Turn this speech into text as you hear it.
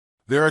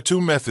There are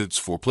two methods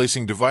for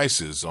placing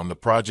devices on the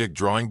project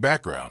drawing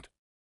background.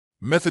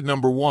 Method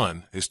number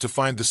 1 is to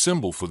find the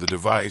symbol for the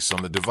device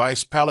on the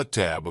Device Palette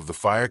tab of the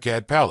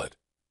FireCAD palette.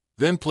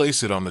 Then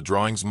place it on the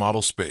drawing's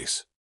model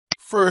space.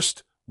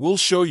 First, we'll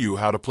show you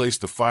how to place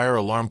the fire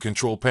alarm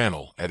control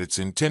panel at its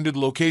intended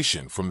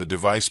location from the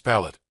device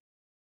palette.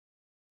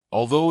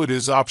 Although it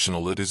is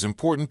optional, it is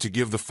important to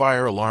give the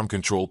fire alarm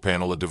control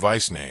panel a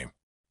device name.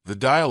 The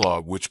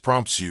dialog which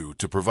prompts you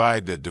to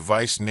provide that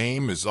device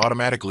name is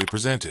automatically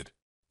presented.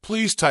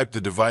 Please type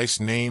the device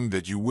name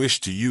that you wish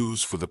to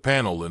use for the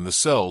panel in the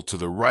cell to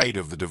the right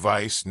of the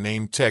device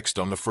name text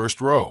on the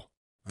first row.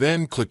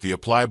 Then click the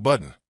Apply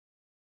button.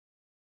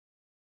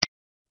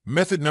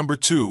 Method number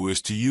 2 is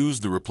to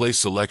use the Replace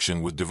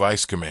Selection with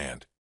Device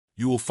command.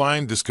 You will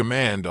find this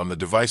command on the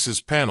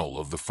Devices panel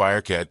of the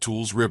FireCAD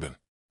Tools ribbon.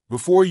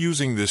 Before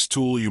using this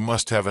tool, you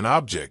must have an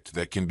object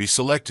that can be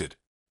selected.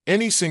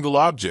 Any single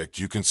object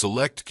you can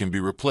select can be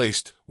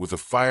replaced with a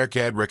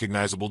FireCAD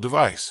recognizable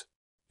device.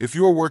 If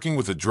you are working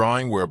with a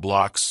drawing where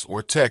blocks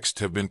or text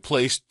have been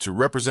placed to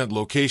represent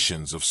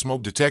locations of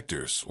smoke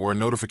detectors or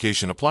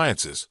notification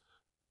appliances,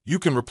 you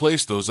can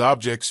replace those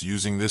objects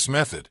using this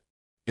method.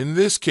 In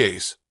this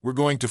case, we're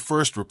going to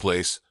first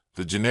replace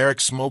the generic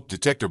smoke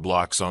detector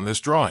blocks on this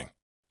drawing.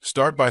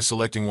 Start by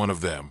selecting one of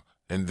them,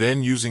 and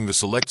then using the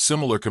Select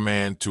Similar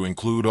command to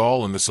include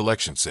all in the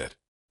selection set.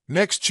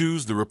 Next,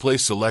 choose the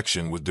Replace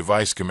Selection with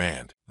Device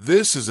command.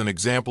 This is an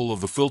example of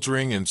the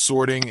filtering and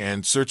sorting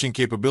and searching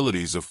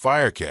capabilities of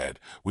FireCAD,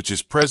 which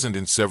is present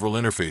in several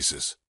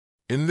interfaces.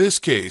 In this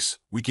case,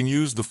 we can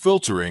use the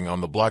filtering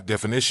on the block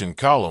definition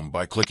column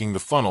by clicking the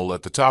funnel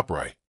at the top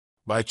right.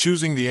 By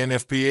choosing the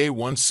NFPA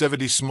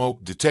 170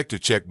 smoke detector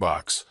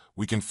checkbox,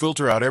 we can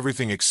filter out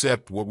everything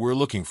except what we're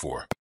looking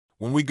for.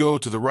 When we go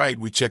to the right,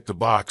 we check the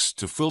box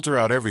to filter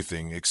out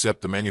everything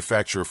except the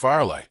manufacturer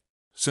firelight.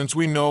 Since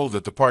we know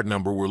that the part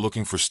number we're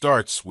looking for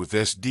starts with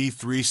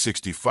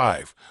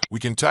SD365, we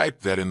can type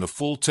that in the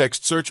full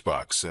text search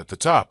box at the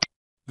top.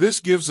 This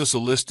gives us a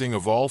listing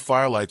of all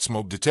firelight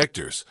smoke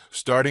detectors,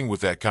 starting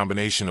with that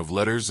combination of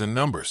letters and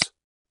numbers.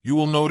 You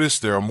will notice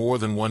there are more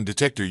than one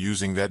detector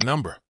using that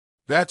number.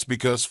 That's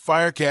because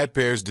FireCAD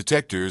pairs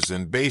detectors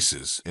and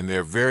bases in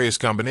their various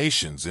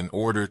combinations in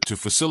order to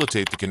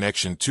facilitate the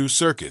connection to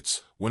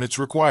circuits when it's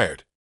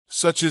required,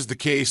 such as the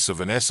case of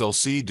an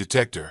SLC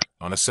detector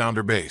on a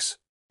sounder base.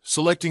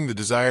 Selecting the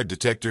desired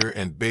detector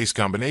and base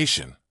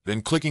combination,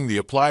 then clicking the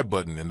Apply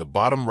button in the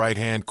bottom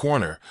right-hand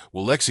corner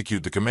will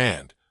execute the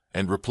command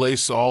and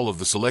replace all of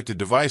the selected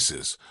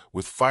devices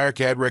with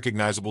FireCAD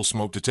recognizable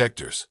smoke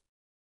detectors.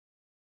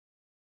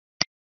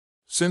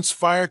 Since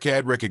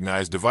FireCAD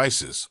recognized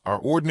devices are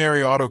ordinary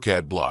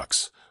AutoCAD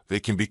blocks, they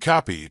can be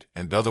copied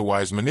and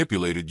otherwise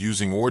manipulated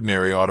using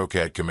ordinary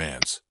AutoCAD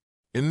commands.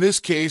 In this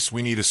case,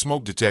 we need a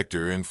smoke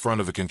detector in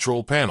front of the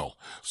control panel,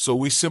 so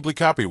we simply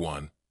copy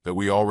one that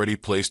we already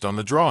placed on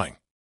the drawing.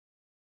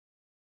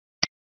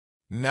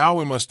 Now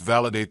we must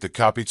validate the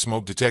copied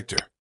smoke detector.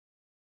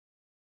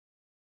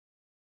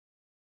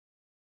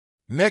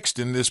 Next,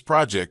 in this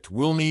project,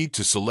 we'll need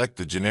to select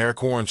the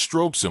generic orange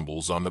strobe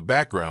symbols on the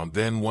background,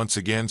 then once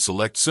again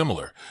select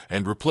Similar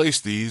and replace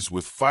these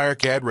with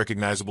FireCAD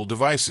recognizable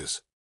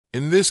devices.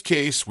 In this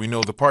case, we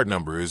know the part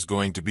number is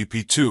going to be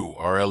P2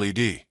 our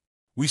LED.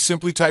 We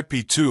simply type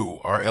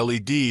P2 our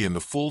LED in the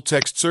full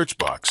text search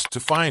box to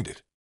find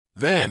it.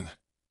 Then,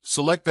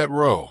 select that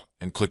row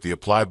and click the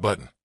Apply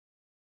button.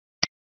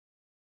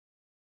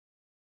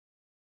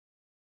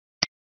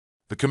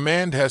 The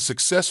command has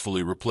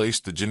successfully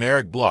replaced the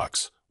generic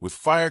blocks with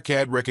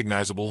FireCAD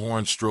recognizable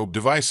orange strobe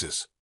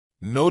devices.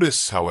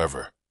 Notice,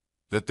 however,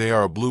 that they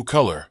are a blue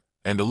color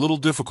and a little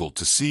difficult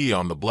to see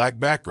on the black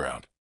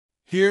background.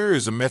 Here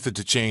is a method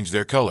to change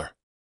their color.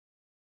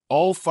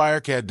 All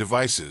FireCAD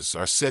devices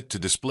are set to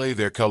display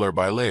their color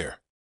by layer.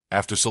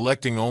 After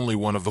selecting only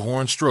one of the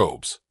orange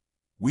strobes,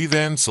 we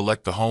then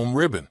select the Home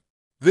ribbon.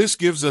 This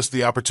gives us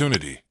the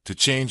opportunity to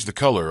change the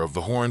color of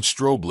the orange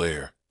strobe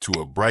layer to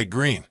a bright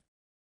green.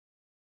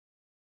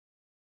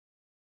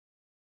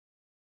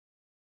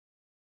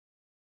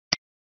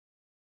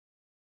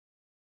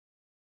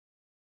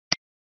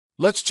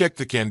 Let's check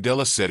the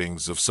candela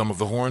settings of some of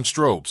the orange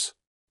strobes.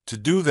 To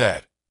do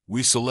that,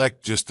 we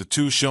select just the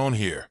two shown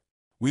here.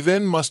 We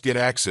then must get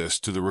access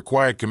to the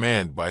required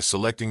command by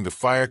selecting the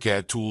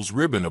FireCAD Tools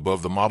ribbon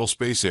above the model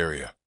space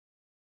area.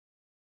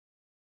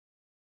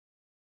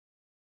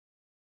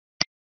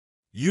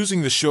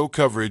 Using the Show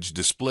Coverage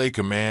Display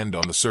command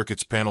on the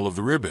Circuits panel of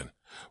the ribbon,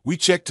 we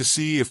check to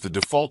see if the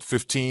default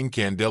 15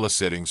 candela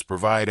settings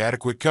provide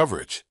adequate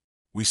coverage.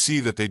 We see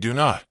that they do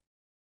not.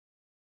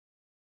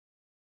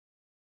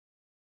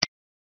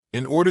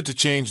 In order to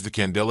change the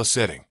candela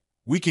setting,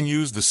 we can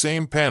use the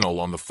same panel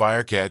on the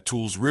FireCAD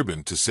Tools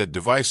ribbon to set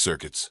device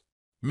circuits.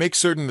 Make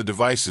certain the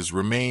devices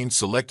remain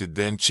selected,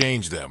 then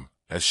change them,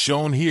 as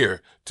shown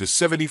here, to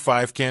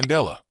 75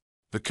 candela.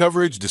 The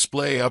coverage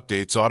display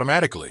updates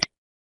automatically.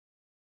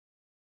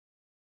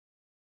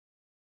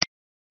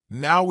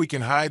 Now we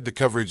can hide the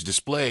coverage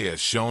display as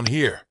shown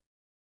here.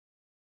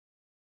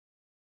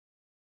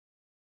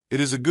 It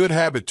is a good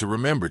habit to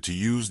remember to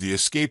use the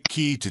escape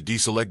key to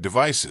deselect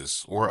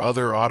devices or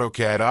other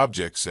AutoCAD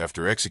objects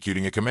after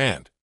executing a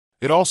command.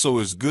 It also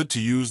is good to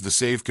use the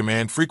save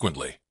command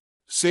frequently.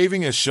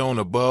 Saving as shown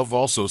above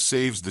also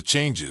saves the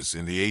changes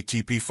in the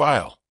ATP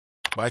file.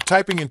 By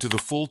typing into the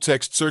full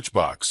text search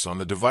box on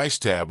the Device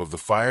tab of the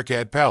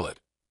FireCAD palette,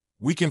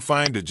 we can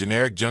find a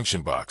generic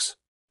junction box.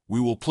 We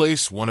will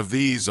place one of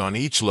these on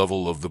each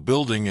level of the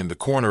building in the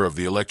corner of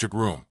the electric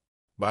room.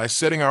 By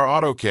setting our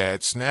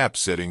AutoCAD Snap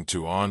setting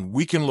to On,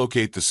 we can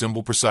locate the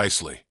symbol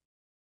precisely.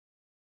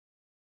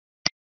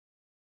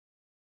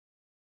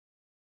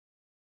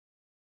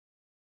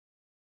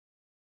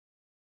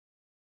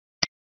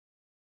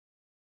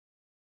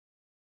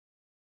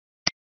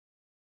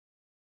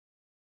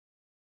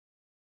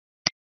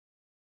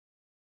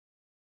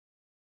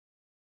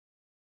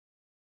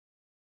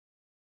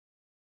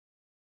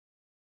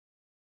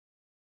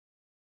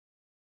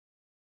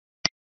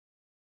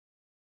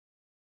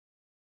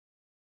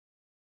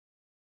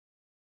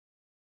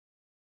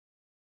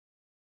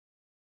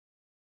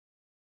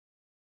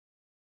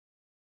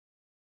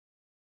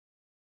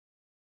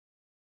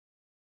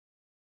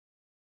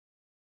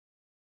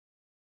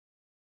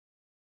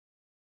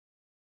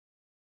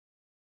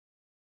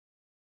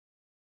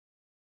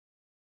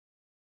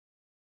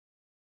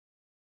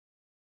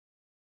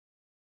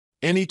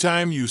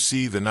 Anytime you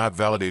see the Not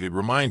Validated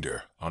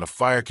reminder on a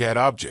FireCAD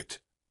object,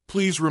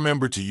 please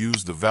remember to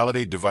use the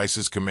Validate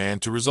Devices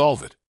command to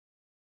resolve it.